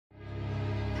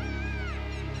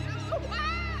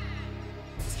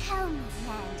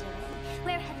Mandarin,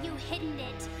 where have you hidden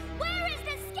it? Where is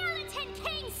the Skeleton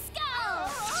King's skull?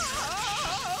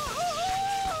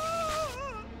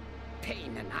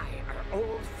 Pain and I are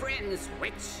old friends,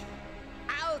 witch.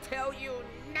 I'll tell you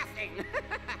nothing.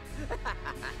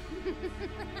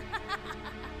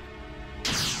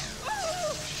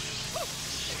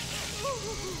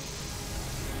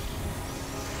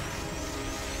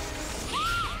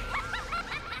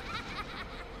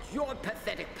 Your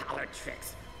pathetic parlor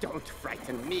tricks don't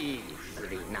frighten me,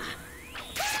 Rena.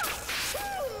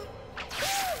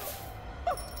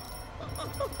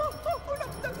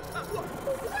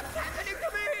 What's happening to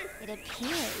me? It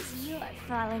appears you're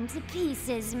falling to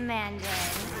pieces, Mandarin.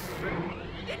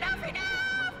 Enough,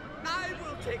 enough! I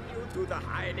will take you to the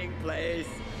hiding place.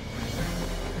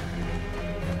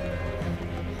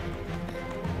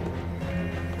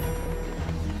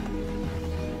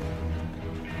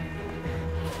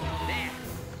 There.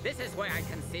 This is where I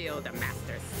conceal the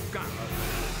Master's skull.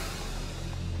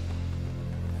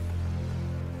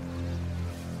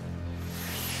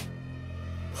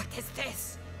 What is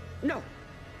this? No,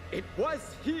 it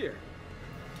was here.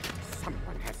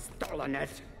 Someone has stolen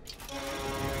it.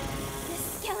 The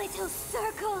skeletal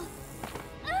circle!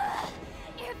 Ugh!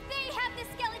 If they have the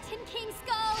Skeleton King's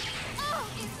skull, all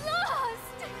is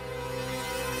lost!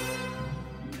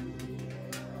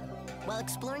 While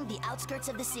exploring the outskirts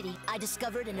of the city, I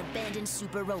discovered an abandoned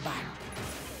super robot.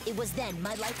 It was then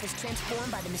my life was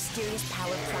transformed by the mysterious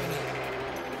power Primate.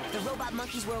 The robot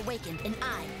monkeys were awakened, and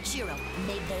I, Shiro,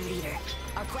 made their leader.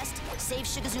 Our quest, save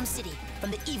Sugazoom City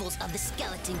from the evils of the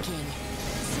Skeleton King.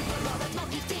 Super Robot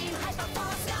Monkey Team,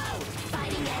 Hyperforce, go!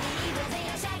 Fighting any evil, they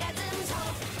are Sugazoom's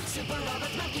hope. Super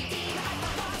Robot Monkey Team,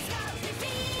 Hyperforce, go!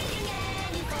 Defeating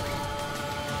any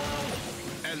foe.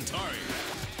 Antari.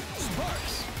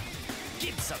 Sparks.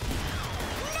 Gibson.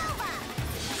 Nova!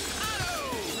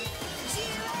 Otto.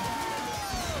 Shiro!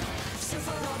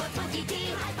 Super Robot Monkey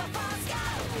Team, Hyperforce, go!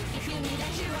 If you need a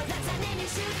hero, that's a name you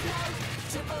should know.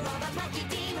 Super Robot Monkey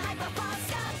Team, Hyperforce,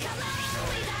 go! Come on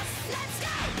with us, let's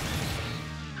go!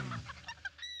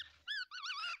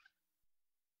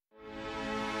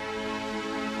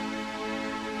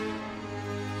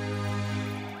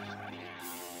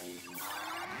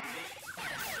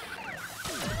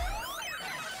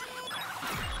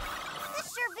 This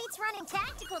sure beats running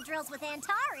tactical drills with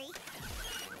Antari.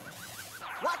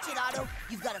 Watch it, Otto.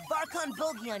 You've got a Varcon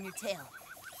bogey on your tail.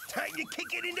 Time to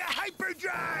kick it into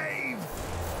hyperdrive!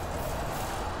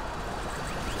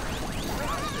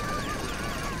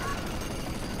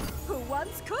 Who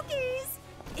wants cookies?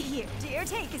 Here, dear,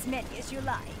 take as many as you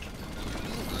like.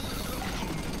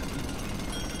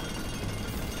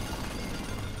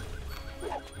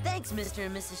 Thanks, Mr.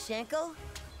 and Mrs. Shanko.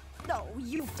 Oh,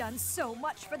 you've done so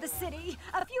much for the city.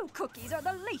 A few cookies are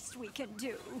the least we can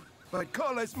do. But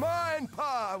call us mine,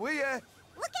 Pa, will ya?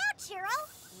 Look out, Shiro!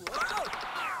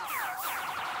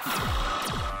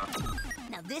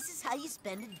 Now this is how you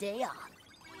spend a day off.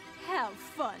 Have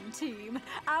fun, team.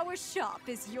 Our shop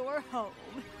is your home.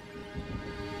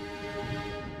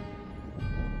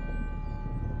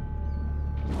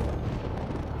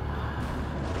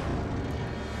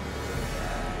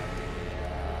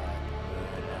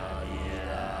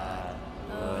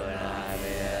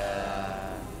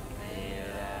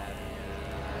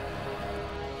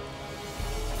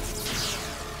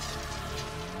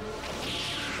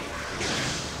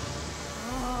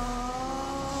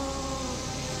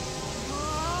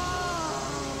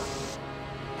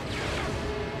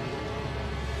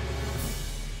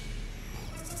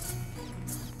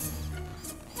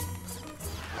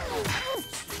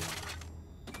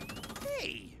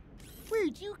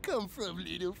 Where'd you come from,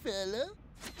 little fella?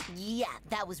 Yeah,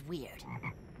 that was weird.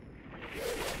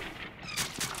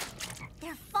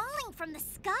 They're falling from the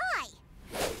sky!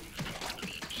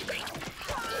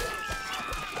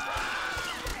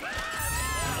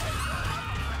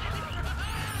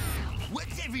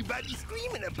 What's everybody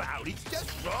screaming about? It's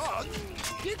just frogs.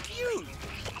 They're cute.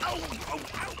 Oh, oh,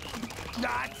 oh.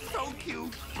 Not so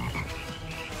cute.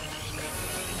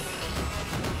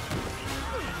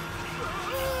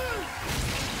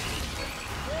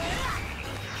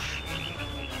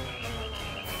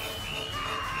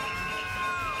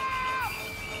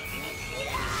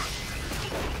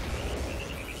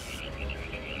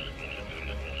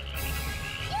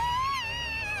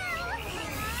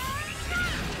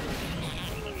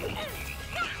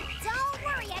 Don't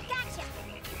worry, I gotcha!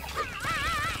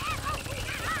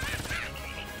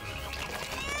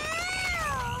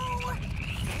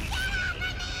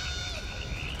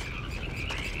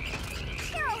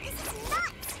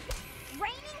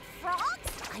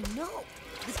 I know.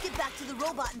 Let's get back to the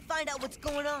robot and find out what's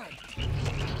going on.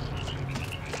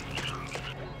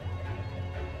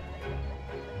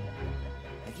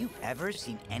 Have you ever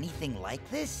seen anything like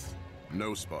this?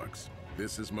 No, Sparks.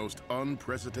 This is most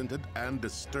unprecedented and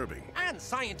disturbing. And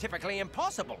scientifically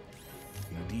impossible.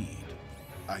 Indeed.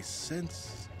 I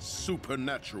sense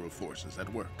supernatural forces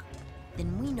at work.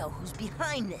 Then we know who's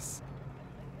behind this.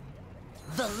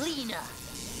 Valina!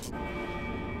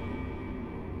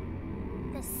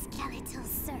 The skeletal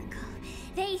circle.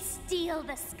 They steal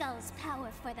the skull's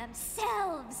power for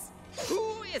themselves.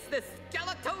 Who is the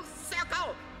skeletal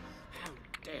circle? How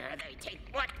dare they take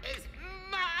what is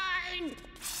mine?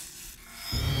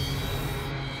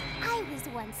 I was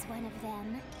once one of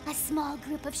them. A small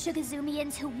group of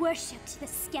Shugazumians who worshipped the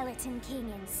Skeleton King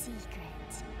in secret.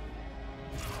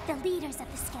 The leaders of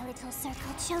the Skeletal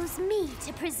Circle chose me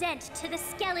to present to the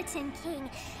Skeleton King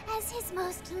as his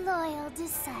most loyal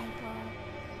disciple.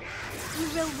 He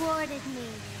rewarded me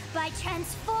by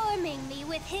transforming me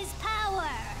with his power.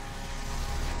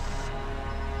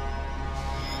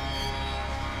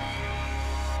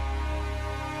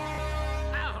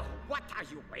 Oh, what are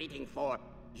you waiting for?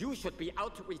 You should be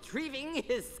out retrieving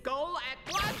his skull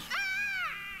at once.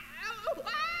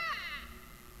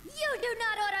 You do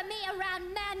not order me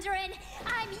around, Mandarin!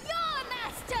 I'm your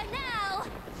master now!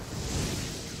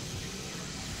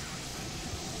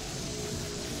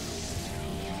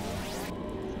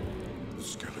 The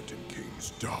Skeleton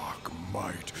King's dark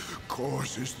might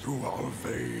courses through our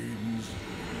veins.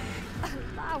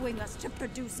 Allowing us to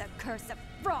produce a curse of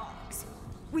frogs.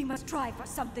 We must try for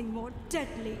something more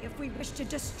deadly if we wish to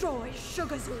destroy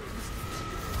Shugazoos.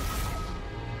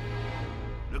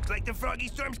 Looks like the froggy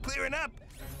storm's clearing up.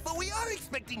 But we are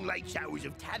expecting light showers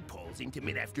of tadpoles into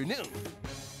mid-afternoon.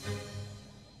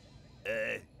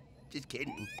 Just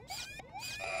kidding.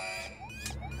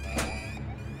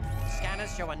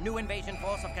 Scanners show a new invasion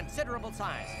force of considerable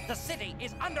size. The city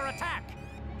is under attack.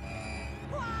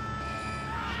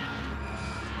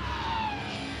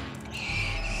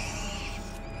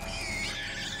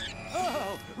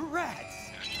 Oh, rats!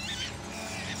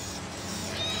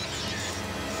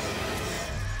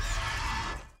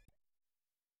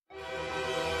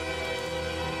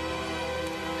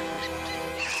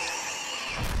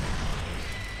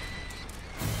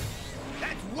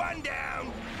 That's one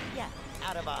down! Yeah,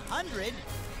 out of 100.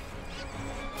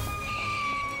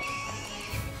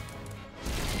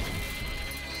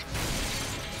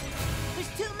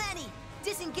 There's too many!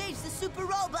 Disengage the super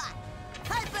robot!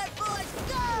 Hyperforce,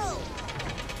 go!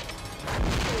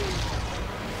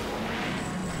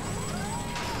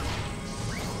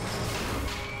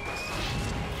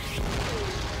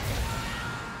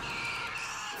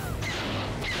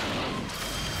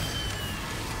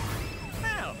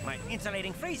 Well, my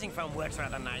insulating freezing foam works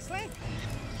rather nicely.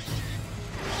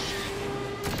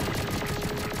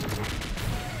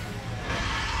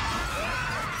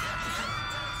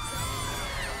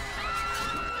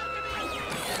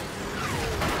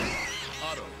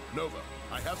 Otto, Nova,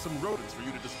 I have some rodents for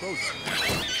you to dispose of.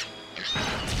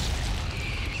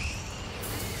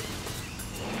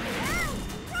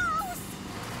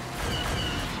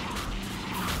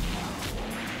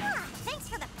 Thanks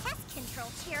for the pest control,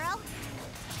 Chiro.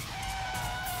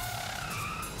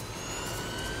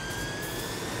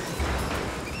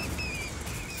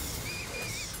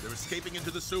 They're escaping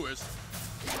into the sewers.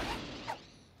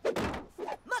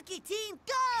 Monkey team,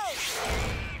 go!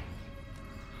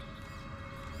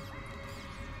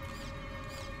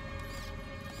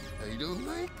 I don't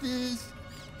like this.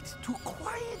 It's too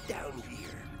quiet down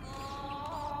here.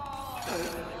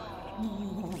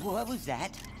 What was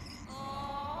that?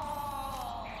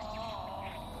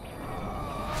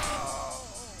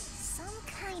 Some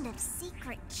kind of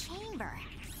secret chamber.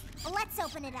 Let's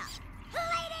open it up.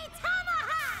 Lady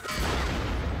Tomahawk!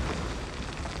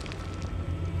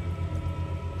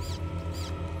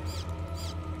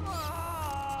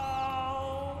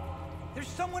 There's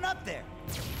someone up there.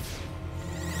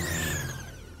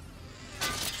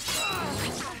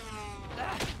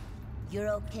 You're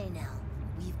okay now.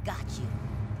 We've got you.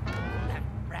 The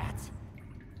rats.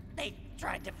 They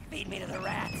tried to feed me to the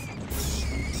rats.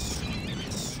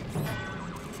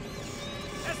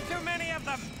 There's too many of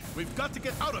them. We've got to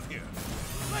get out of here.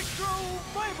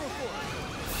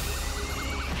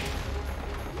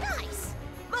 Nice!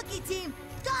 Monkey team,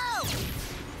 go!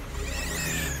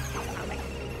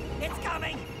 It's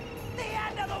coming. The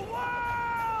end of the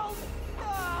world.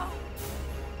 Oh.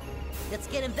 Let's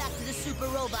get him back to the super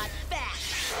robot fast!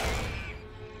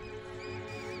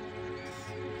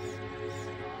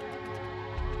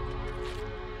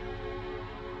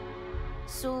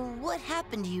 So what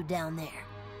happened to you down there?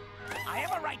 I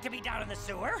have a right to be down in the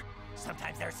sewer.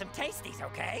 Sometimes there's some tasties,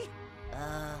 okay?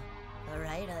 All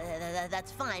right,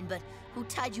 that's fine, but who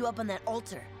tied you up on that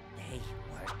altar? They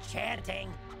were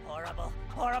chanting. Horrible,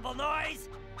 horrible noise.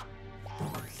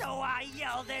 So I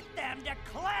yelled at them to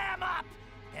clam up.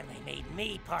 Then they made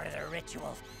me part of their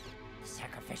ritual. The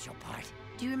sacrificial part.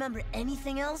 Do you remember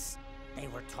anything else? They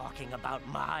were talking about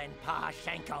Ma and Pa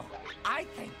Shenko. I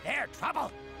think they're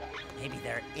trouble. Maybe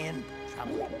they're in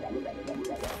trouble.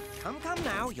 Come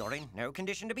now. You're in no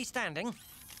condition to be standing.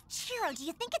 Shiro, do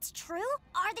you think it's true?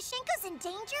 Are the Shenkos in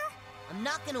danger? I'm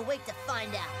not gonna wait to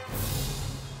find out.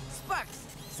 Sparks,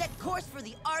 set course for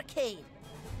the arcade.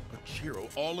 But Shiro,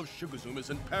 all of Shugazum is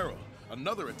in peril.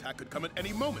 Another attack could come at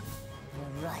any moment.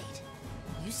 You're right.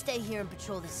 You stay here and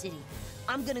patrol the city.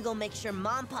 I'm gonna go make sure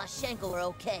Mom and Pa Shenko are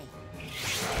okay.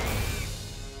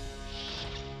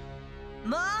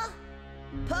 Ma?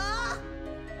 Pa?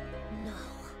 No.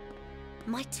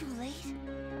 Am I too late?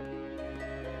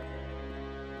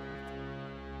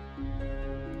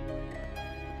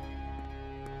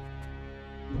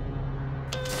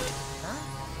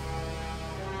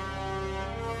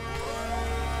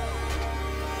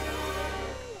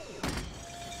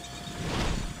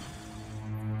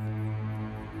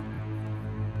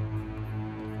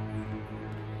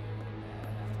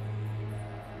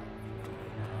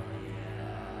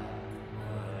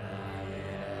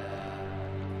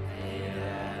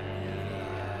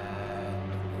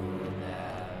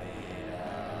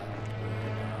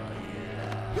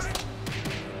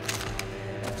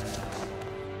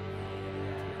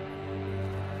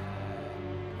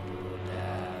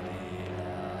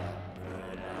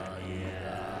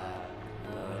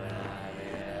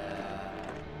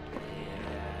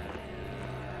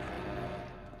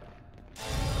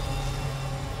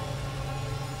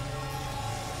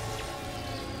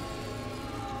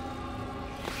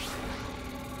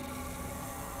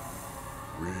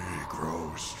 We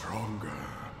grow stronger.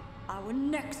 Our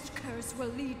next curse will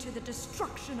lead to the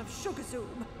destruction of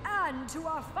Shugazum and to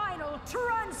our final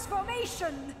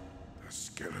transformation. The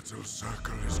skeletal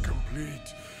circle is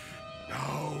complete.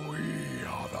 Now we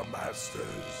are the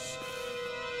masters.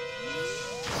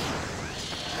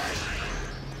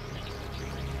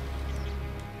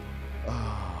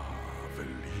 Ah,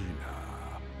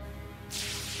 Velina.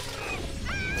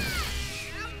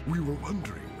 We were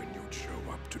wondering when you'd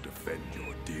show up to defend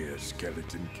your dear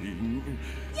Skeleton King.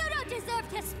 You don't deserve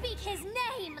to speak his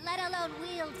name, let alone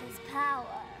wield his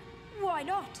power. Why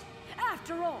not?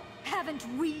 After all, haven't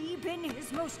we been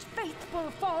his most faithful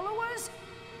followers?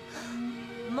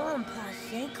 Mom, Pa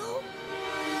Shenko?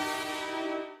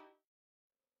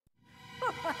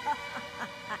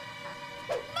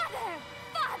 Mother!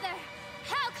 Father!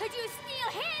 How could you steal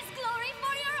his glory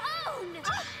for your own?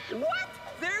 What?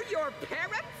 They're your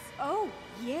parents? Oh,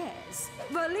 yes.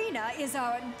 Valina is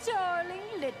our darling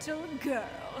little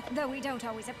girl, though we don't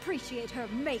always appreciate her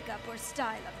makeup or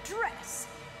style of dress.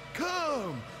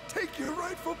 Come, take your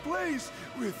rightful place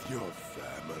with your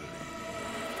family.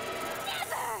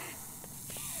 Never!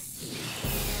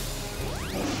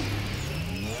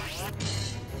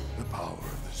 The power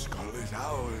of the skull is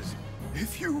ours.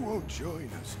 If you won't join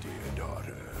us, dear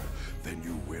daughter, then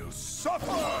you will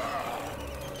suffer!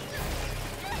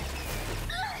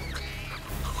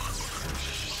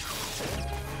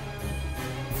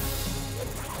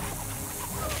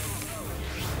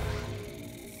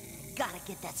 Gotta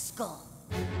get that skull.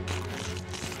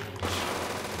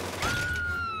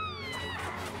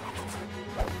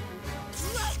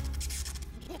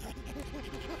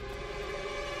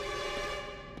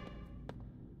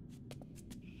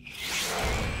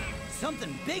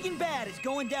 Something big and bad is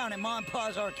going down in Mom and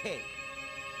Pa's arcade.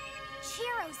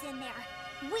 Chiro's in there.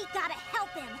 We gotta help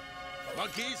him.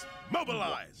 Monkeys,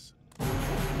 mobilize!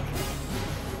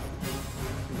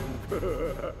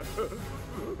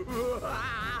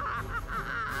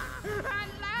 At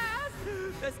last!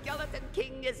 The Skeleton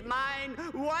King is mine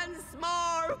once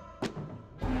more!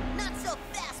 Not so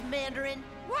fast, Mandarin!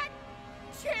 What?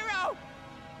 Chiro!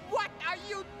 What are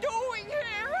you doing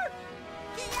here?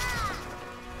 Yeah!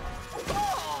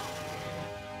 Oh!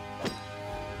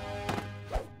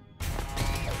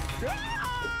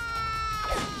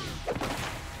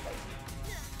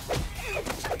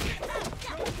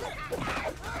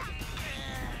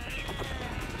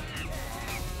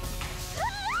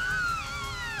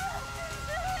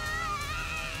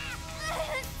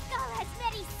 Skull has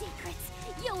many secrets.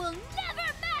 You will never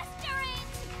master it!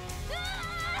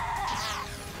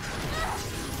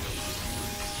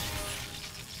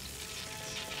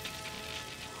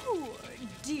 Poor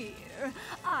dear.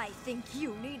 I think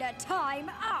you need a time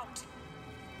out.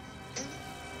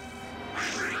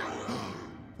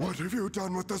 What have you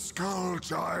done with the skull,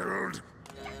 child?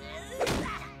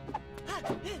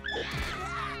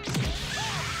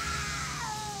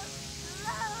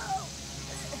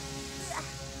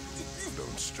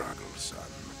 Don't struggle, son.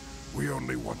 We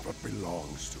only want what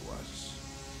belongs to us.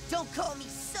 Don't call me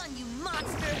son, you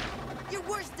monster! You're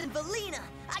worse than Valina!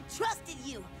 I trusted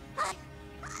you! I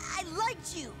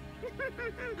liked you!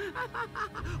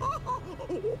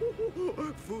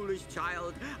 Foolish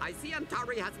child. I see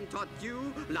Antari hasn't taught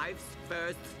you life's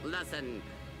first lesson.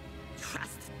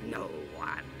 Trust no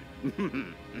one.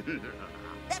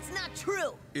 That's not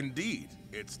true! Indeed,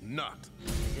 it's not.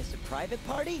 Is this a private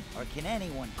party, or can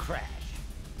anyone crash?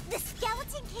 The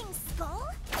Skeleton King's skull?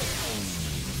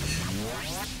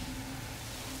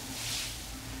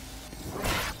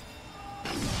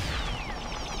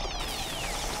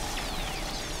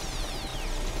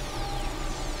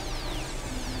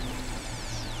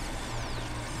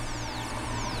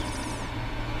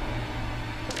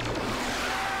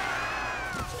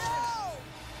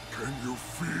 Can you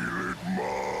feel it,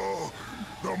 Ma?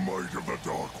 The might of the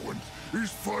Dark Ones is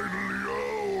finally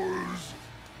ours!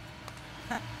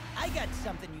 I got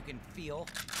something you can feel.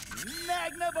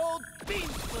 Magnavolt Beam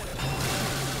Splitter!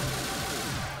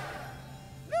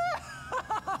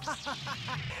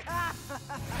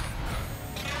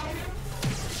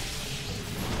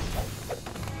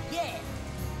 Yeah!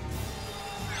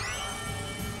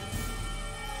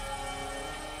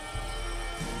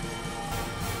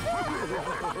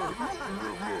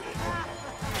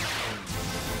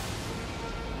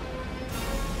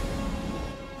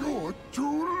 You're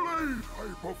too late,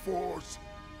 Hyperforce!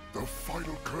 The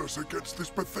final curse against this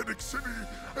pathetic city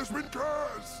has been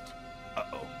cast!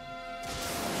 Uh-oh.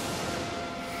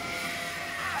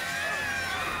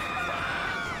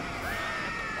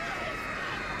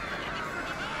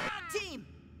 Team,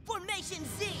 Formation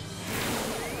Z!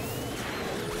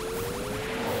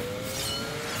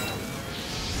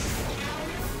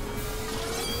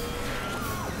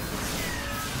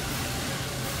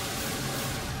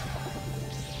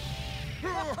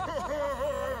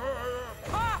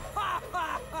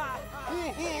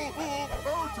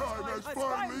 Our time has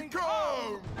finally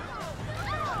come!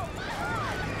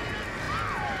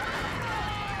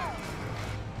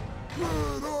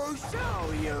 Let us show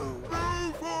you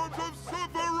new forms of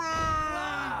suffering!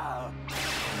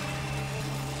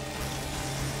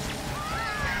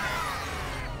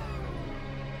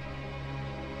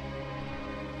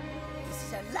 This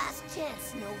is our last chance,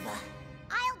 Nova.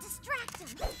 I'll distract him.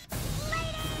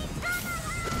 Lady, come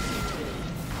alive!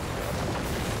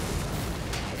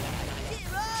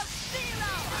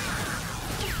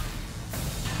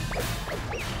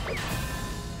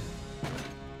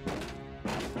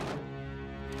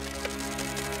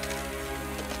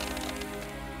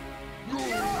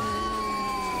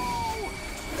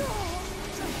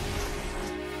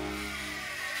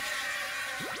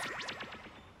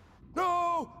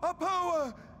 No! Our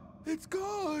power! It's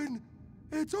gone!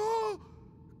 It's all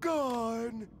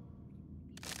gone!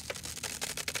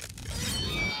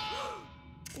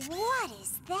 What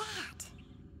is that?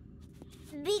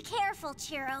 Be careful,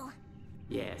 Chiro.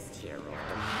 Yes, Chiro.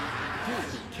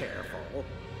 Be careful.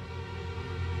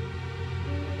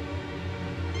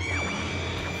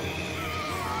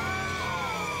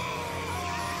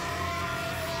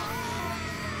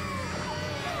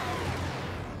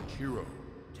 Chiro,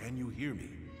 can you hear me?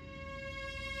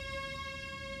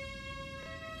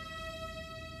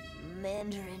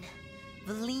 Mandarin,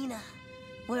 Valina,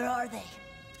 where are they?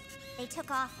 They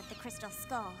took off with the crystal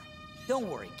skull. Don't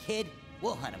worry, kid.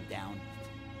 We'll hunt him down.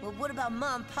 Well, what about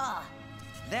Mom and Pa?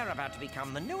 They're about to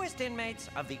become the newest inmates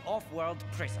of the off-world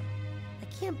prison. I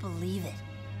can't believe it.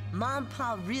 Mom and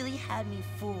Pa really had me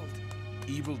fooled.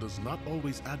 Evil does not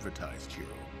always advertise,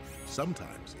 Chiro.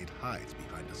 Sometimes it hides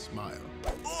behind a smile.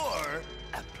 Or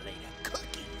a plate of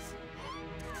cookies.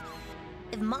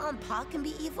 If Mom and Pa can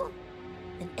be evil,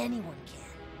 then anyone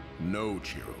can. No,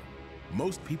 Chiro.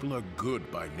 Most people are good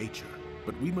by nature,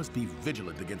 but we must be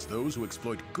vigilant against those who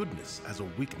exploit goodness as a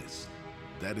weakness.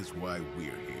 That is why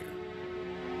we're here.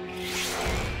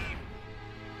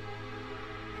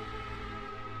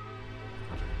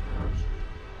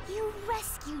 You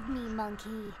rescued me,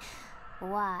 monkey.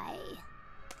 Why?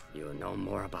 You know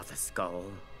more about the skull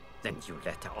than you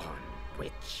let on,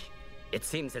 witch. It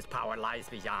seems its power lies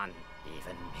beyond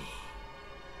even me.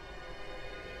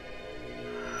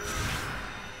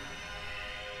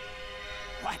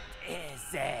 What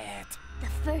is it? The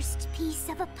first piece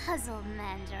of a puzzle,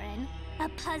 Mandarin. A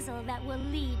puzzle that will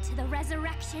lead to the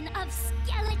resurrection of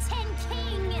Skeleton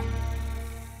King!